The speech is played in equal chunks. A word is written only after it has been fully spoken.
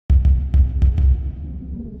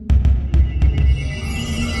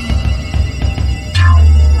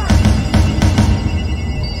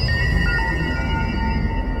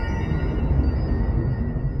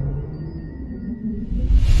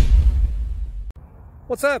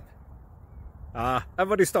What's up?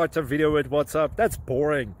 Everybody starts a video with what's up. That's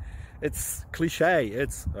boring. It's cliche.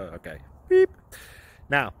 It's okay. Beep.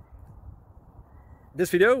 Now, this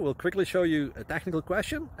video will quickly show you a technical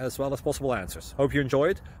question as well as possible answers. Hope you enjoy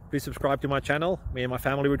it. Please subscribe to my channel. Me and my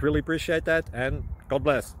family would really appreciate that, and God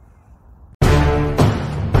bless.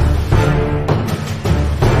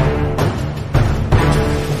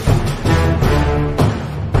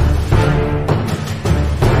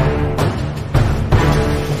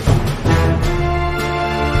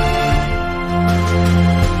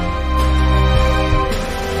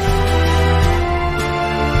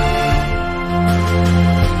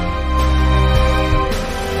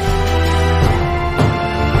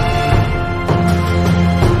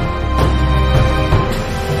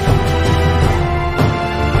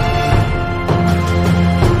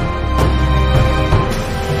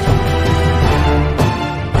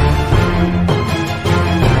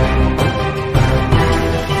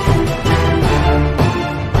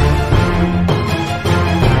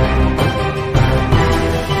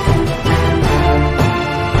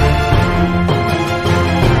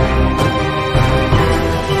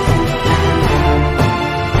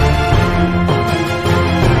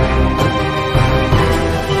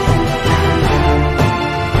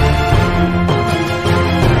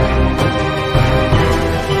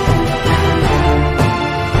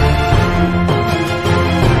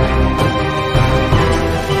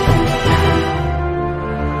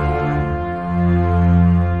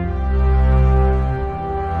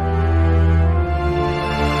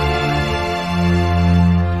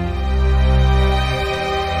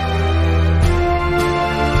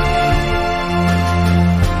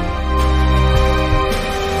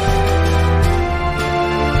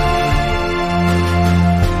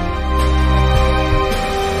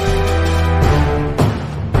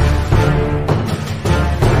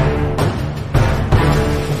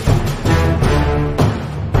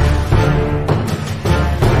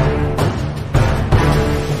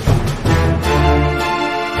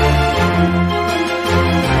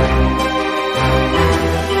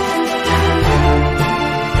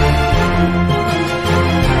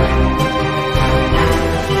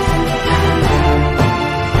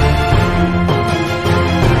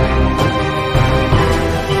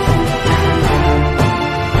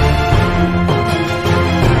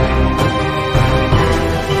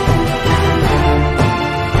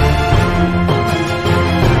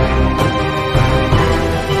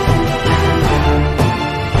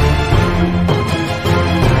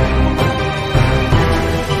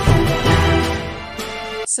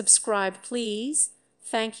 Subscribe, please.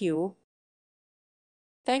 Thank you.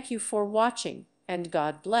 Thank you for watching, and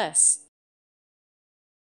God bless.